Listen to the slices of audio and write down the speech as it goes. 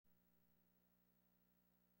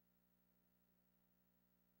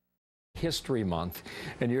History Month,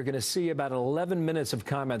 and you're going to see about 11 minutes of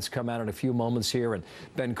comments come out in a few moments here, and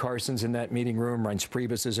Ben Carson's in that meeting room, Reince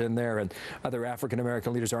Priebus is in there, and other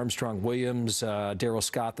African-American leaders, Armstrong Williams, Darrell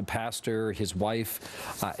Scott, the pastor, his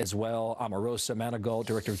wife as well, Omarosa Manigault,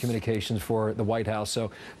 Director of Communications for the White House.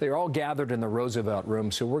 So they're all gathered in the Roosevelt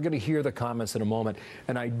Room, so we're going to hear the comments in a moment,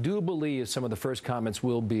 and I do believe some of the first comments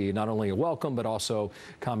will be not only a welcome, but also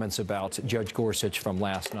comments about Judge Gorsuch from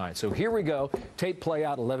last night. So here we go. Tape play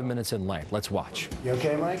out 11 minutes in length. Let's watch. You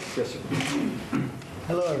okay, Mike? Yes, sir.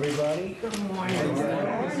 Hello, everybody. Good morning.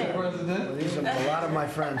 Mr. President. These are a lot of my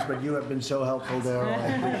friends, but you have been so helpful, Darrell. I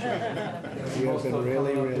appreciate it. You have been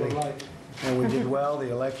really. And we did well. The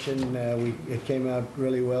election, it came out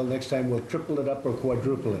really well. Next time we'll triple it up or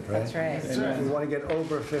quadruple it, right? That's right. And we want to get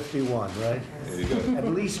over 51, right? There you go. At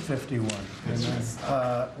least 51.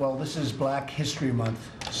 Well, this is Black History Month,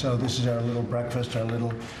 so this is our little breakfast, our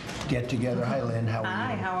little get-together. Hi, Lynn. How are you?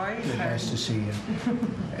 Hi, how are you, Good, sir? nice to see you.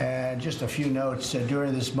 And just a few notes.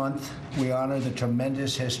 During this month, we honor the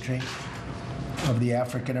tremendous history of the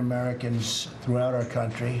African Americans throughout our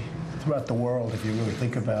country, throughout the world, if you really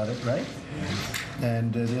think about it, right?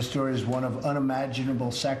 And their story is one of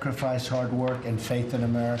unimaginable sacrifice, hard work, and faith in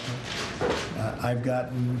America. I've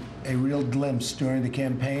gotten a real glimpse during the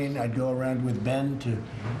campaign. I'd go around with Ben to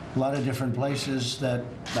a lot of different places that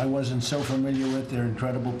I wasn't so familiar with. They're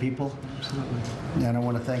incredible people. Absolutely. And I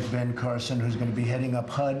want to thank Ben Carson, who's going to be heading up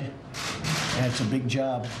HUD. And it's a big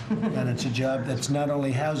job. And it's a job that's not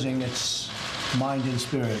only housing, it's mind and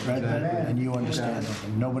spirit, right, Ben? And you understand it.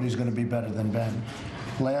 And nobody's going to be better than Ben.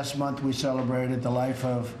 Last month, we celebrated the life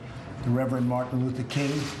of the Reverend Martin Luther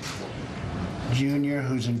King Jr.,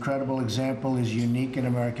 whose incredible example is unique in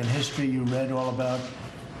American history. You read all about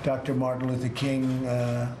Dr. Martin Luther King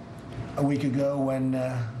a week ago when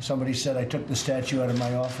somebody said I took the statue out of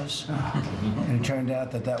my office. And it turned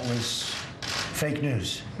out that that was fake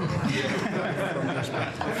news.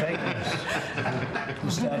 Fake news.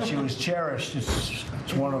 The statue is cherished.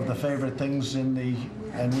 It's one of the favorite things in the,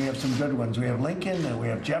 and we have some good ones. We have Lincoln, and we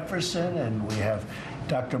have Jefferson, and we have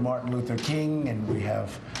Dr. Martin Luther King, and we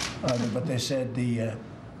have other, but they said the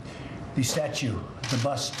statue, the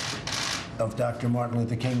bust of Dr. Martin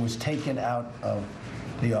Luther King was taken out of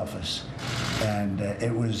the office, and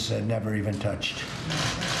it was never even touched.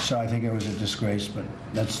 So I think it was a disgrace, but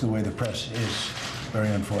that's the way the press is. Very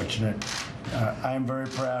unfortunate. I am very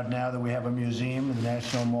proud now that we have a museum in the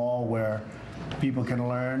National Mall where people can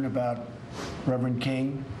learn about Reverend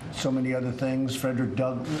King, so many other things. Frederick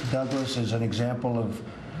Douglass is an example of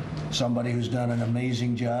somebody who's done an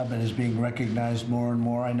amazing job and is being recognized more and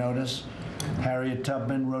more, I notice. Harriet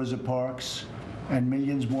Tubman, Rosa Parks, and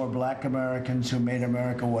millions more Black Americans who made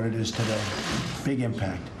America what it is today. Big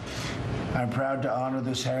impact. I'm proud to honor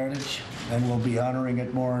this heritage, and we'll be honoring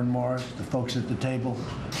it more and more. The folks at the table,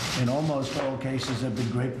 in almost all cases, have been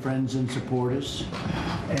great friends and supporters.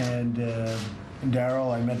 And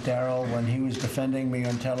Darrell, I met Darrell when he was defending me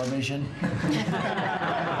on television.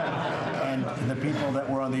 And the people that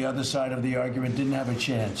were on the other side of the argument didn't have a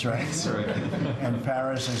chance, right? That's right. And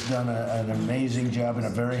Paris has done an amazing job in a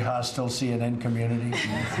very hostile CNN community.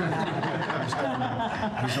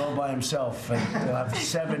 He's all by himself, and he'll have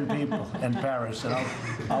 7 people in Paris, and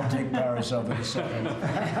I'll take Paris over the 7.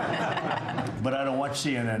 But I don't watch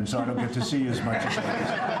CNN, so I don't get to see you as much as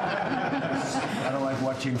I don't like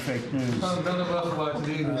watching fake news. None of us watch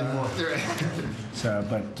news anymore. So,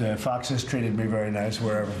 but Fox has treated me very nice,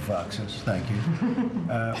 wherever Fox is. Thank you.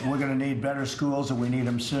 We're going to need better schools, and we need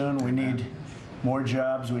them soon. We need more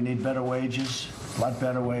jobs. We need better wages, a lot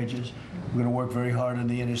better wages. We're going to work very hard in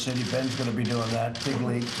the inner city. Ben's going to be doing that, big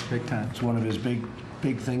league. Big time. It's one of his big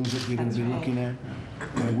things that we're going to be looking at.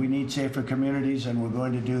 We need safer communities, and we're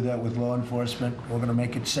going to do that with law enforcement. We're going to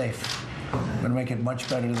make it safe. We're going to make it much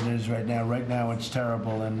better than it is right now. Right now, it's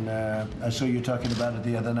terrible, and I saw you talking about it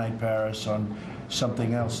the other night, Paris, on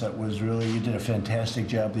something else that was really, you did a fantastic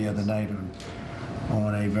job the other night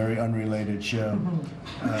on a very unrelated show.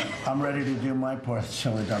 I'm ready to do my part. It's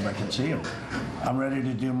the only time I can see him. I'm ready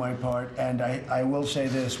to do my part, and I will say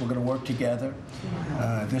this, we're going to work together.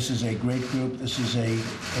 This is a great group. This is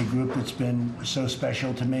a group that's been so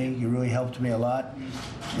special to me. You really helped me a lot.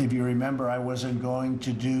 If you remember, I wasn't going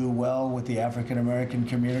to do well with the African American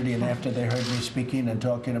community, and after they heard me speaking and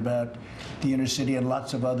talking about the inner city and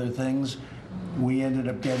lots of other things, we ended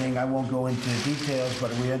up getting, I won't go into details,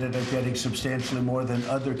 but we ended up getting substantially more than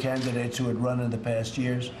other candidates who had run in the past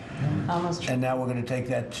years. Almost. And now we're going to take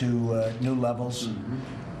that to new levels.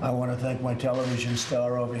 I want to thank my television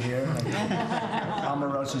star over here.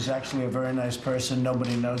 Omarosa is actually a very nice person.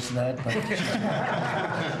 Nobody knows that, but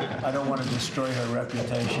I don't want to destroy her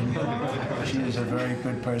reputation. But she is a very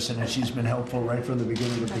good person, and she's been helpful right from the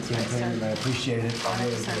beginning of the campaign, and I appreciate it.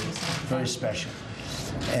 Really, very special.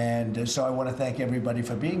 And so I want to thank everybody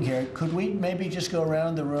for being here. Could we maybe just go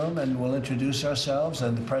around the room and we'll introduce ourselves,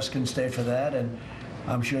 and the press can stay for that. And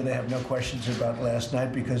I'm sure they have no questions about last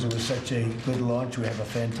night because it was such a good launch. We have a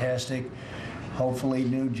fantastic, hopefully,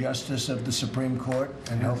 new justice of the Supreme Court,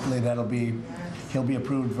 and hopefully he'll be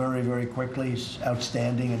approved very, very quickly. He's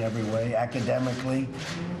outstanding in every way. Academically,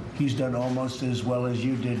 he's done almost as well as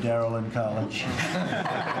you did, Darrell, in college.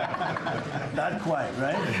 Not quite,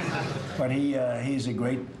 right? But he's a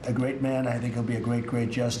great man. I think he'll be a great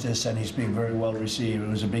justice, and he's being very well received. It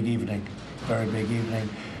was a big evening, very big evening.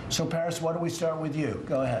 So, Paris, why don't we start with you?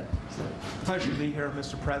 Go ahead. Pleasure to be here,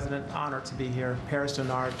 Mr. President. Honored to be here. Paris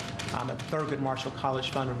Dennard. I'm at Thurgood Marshall College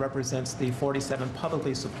Fund, and represents the 47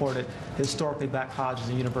 publicly supported historically black colleges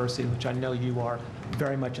and universities, which I know you are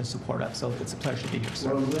very much in support of. So it's a pleasure to be here, sir.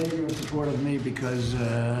 Well, I'm glad you're in support of me because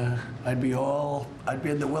I'd be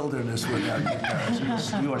in the wilderness without you,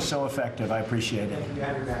 Paris. You are so effective. I appreciate it.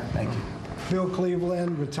 Thank you. Bill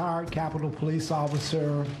Cleveland, retired Capitol Police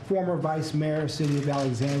officer, former Vice Mayor, City of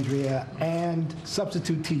Alexandria, and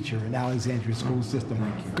substitute teacher in Alexandria School System.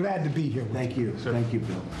 Glad to be here with Thank you. Thank you,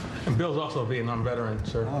 Bill. And Bill's also a Vietnam veteran,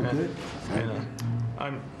 sir. Oh, good.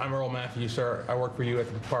 And, I'm Earl Matthews, sir. I work for you at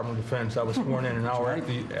the Department of Defense. I was sworn in an hour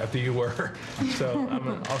after you were. So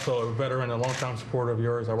I'm also a veteran, a longtime supporter of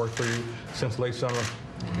yours. I worked for you since late summer,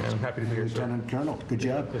 and I'm happy to be here, sir. Lieutenant Colonel, good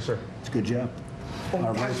job. Yes, sir. It's a good job.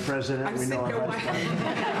 Our Vice President, we know our Vice President.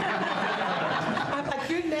 I'm like,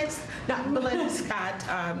 you're next. Now, Belinda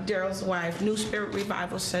Scott, Darrell's wife, New Spirit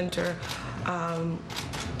Revival Center,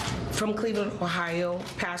 from Cleveland, Ohio,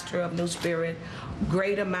 pastor of New Spirit.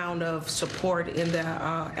 Great amount of support in the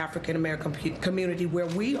African American community where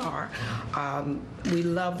we are. We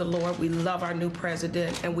love the Lord, we love our new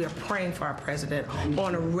president, and we are praying for our president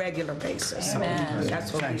on a regular basis. Amen.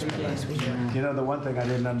 That's what we're blessed with. You know, the one thing I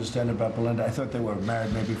didn't understand about Belinda, I thought they were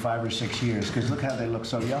married maybe 5 or 6 years, because look how they look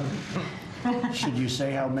so young. Should you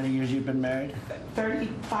say how many years you've been married?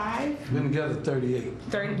 35? Been together 38.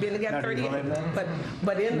 30, been together Now, do you 38. believe that?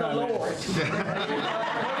 But in the No, Lord. 35 years.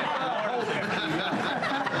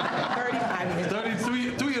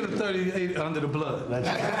 3 of the 38 under the blood.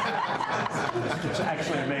 It's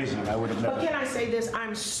actually amazing. I would have never. But can I say this?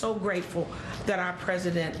 I'm so grateful that our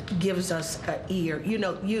president gives us an ear,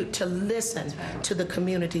 to listen to the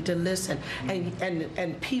community, to listen.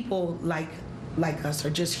 And people like us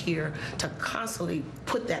are just here to constantly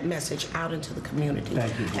put that message out into the community.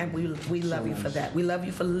 Thank you. And we love you for that. We love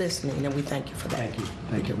you for listening, and we thank you for that. Thank you.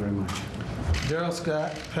 Thank you very much. Darrell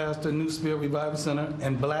Scott, pastor, New Spirit Revival Center,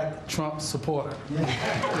 and Black Trump supporter.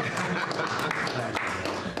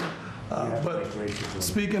 But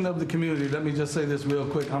speaking of the community, let me just say this real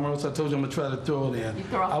quick. Omarosa, I told you I'm going to try to throw it in.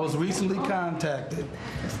 I was recently contacted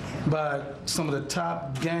by some of the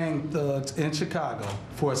top gang thugs in Chicago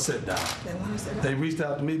for a sit-down. They reached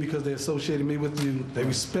out to me because they associated me with you. They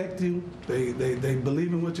respect you. They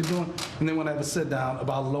believe in what you're doing. And they want to have a sit-down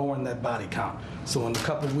about lowering that body count. So in a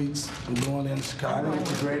couple of weeks, I'm going in Chicago. I think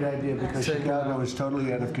it's a great idea because Chicago is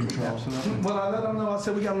totally out of control. Well, I let them know. I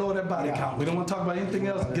said, we got to lower that body count. We don't want to talk about anything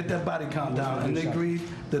else. Get that body count down. And they agreed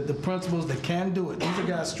that the principals, they can do it. These are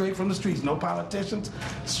guys straight from the streets, no politicians,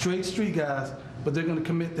 straight street guys. But they're going to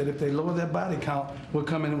commit that if they lower their body count, we'll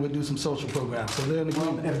come in and we'll do some social programs. So they're in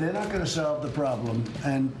agreement. If they're not going to solve the problem,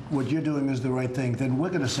 and what you're doing is the right thing, then we're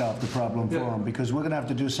going to solve the problem for them, because we're going to have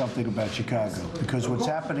to do something about Chicago. Because what's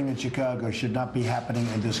happening in Chicago should not be happening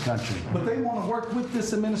in this country. But they want to work with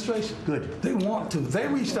this administration. Good. They want to. They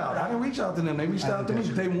reached out. I didn't reach out to them. They reached out to me.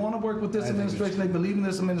 They want to work with this administration. They believe in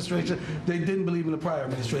this administration. They didn't believe in the prior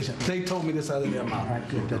administration. They told me this out of their mouth. All right,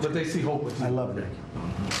 good. That's But they see hope with you. I love that.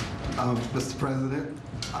 Mr. President,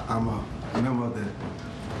 I'm a member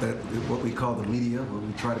of what we call the media, where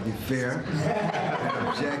we try to be fair and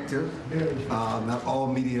objective. Not all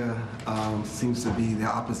media seems to be the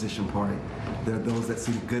opposition party. There are those that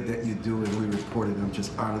see the good that you do, and we report it. I'm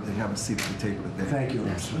just honored to have a seat at the table today. Thank you,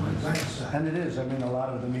 and it is. I mean, a lot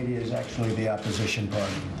of the media is actually the opposition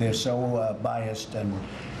party. They're so biased, and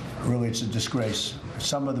really it's a disgrace.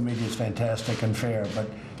 Some of the media is fantastic and fair, but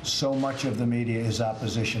so much of the media is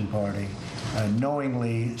opposition party,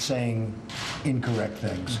 knowingly saying incorrect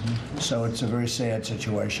things. So it's a very sad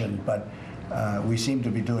situation, but we seem to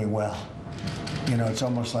be doing well. You know, it's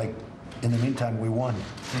almost like, in the meantime, we won.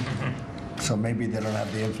 So maybe they don't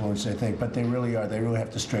have the influence they think, but they really are. They really have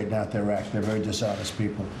to straighten out their act. They're very dishonest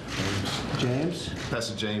people. James?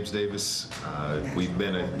 Pastor James Davis,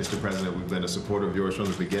 Mr. President, we've been a supporter of yours from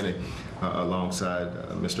the beginning, alongside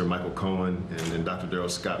Mr. Michael Cohen and Dr. Darrell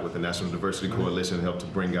Scott with the National Diversity Coalition, helped to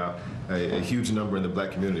bring out a huge number in the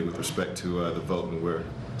black community with respect to the vote, and we're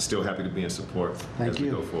still happy to be in support as we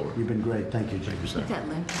go forward. You've been great. Thank you, James. Look at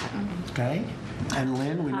Lynn Patton. Okay. And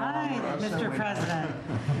Lynn, we know Hi, Omarosa. Mr. President.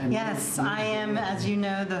 Yes, I am, as you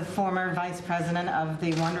know, the former vice president of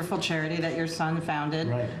the wonderful charity that your son founded,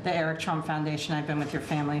 Right. the Eric Trump Foundation. I've been with your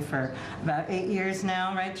family for about 8 years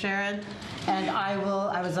now, right, Jared? And I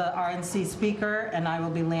was a RNC speaker, and I will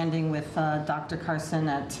be landing with Dr. Carson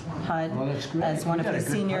at HUD Well, that's great. as one You of got a his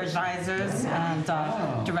good senior person. advisors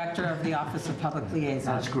and director of the Office of Public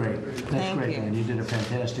Liaison. That's great. That's Thank great, you. Lynn. You did a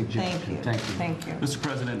fantastic job. Thank you. Thank you. Thank you. Mr.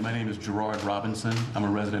 President, my name is Gerard Robinson. I'm a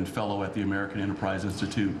resident fellow at the American Enterprise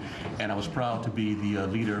Institute, and I was proud to be the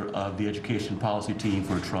leader of the education policy team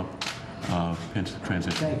for Trump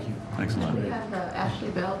transition. Thank you. Thanks a lot. We have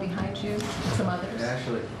Ashley Bell behind you, some others.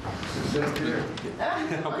 Ashley.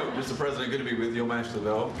 Mr. President, good to be with you. I'm Ashley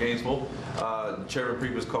Bell, Gainesville. Chairman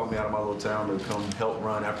Priebus called me out of my little town to come help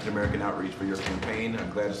run African American outreach for your campaign. I'm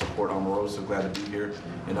glad to support Omarosa, glad to be here,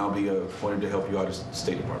 and I'll be appointed to help you out as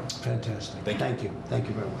State Department. Fantastic. Thank you. Thank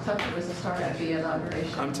you very much. Tucker was the star at the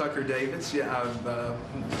inauguration. I'm Tucker Davis. Yeah,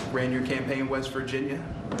 I've ran your campaign in West Virginia,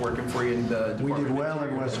 working for you in the Department We did of well in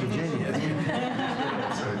Interior. West Virginia.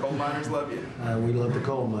 Coal miners love you. We love the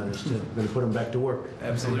coal miners, too. Going to put them back to work.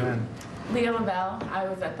 Absolutely. Amen. Leah Lavelle, I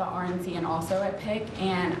was at the RNC and also at PIC,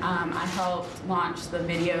 and I helped launch the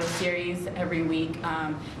video series every week,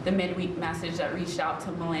 the midweek message that reached out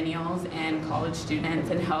to millennials and college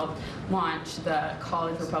students and helped launch the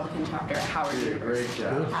College Republican chapter at Howard University. Great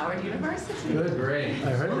job. Howard University. Good. Great.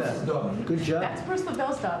 I heard that. Good job. That's Bruce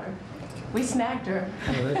Lavelle's daughter. We snagged her.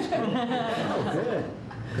 Oh, that's good. Oh, good.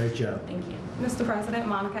 Great job. Thank you. Mr. President,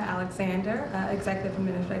 Monica Alexander, Executive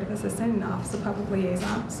Administrative Assistant in the Office of Public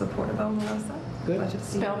Liaison, support of Omarosa. Good. Pleasure to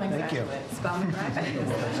see you. Spelman Thank you. graduate. Spelman graduate.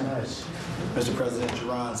 That's nice. Mr. President,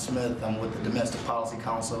 Jerron Smith. I'm with the Domestic Policy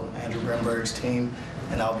Council, Andrew Grenberg's team,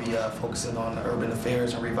 and I'll be focusing on urban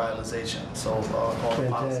affairs and revitalization. So all the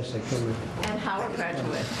policies. Fantastic. And Howard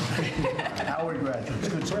graduate. Howard graduates.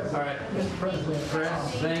 Good job. All right, Mr. President,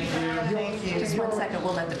 thank you. Thank you. Just 1 second,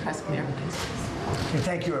 we'll let the press clear.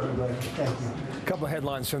 Thank you, everybody. Thank you. A couple of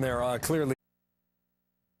headlines from there. Clearly.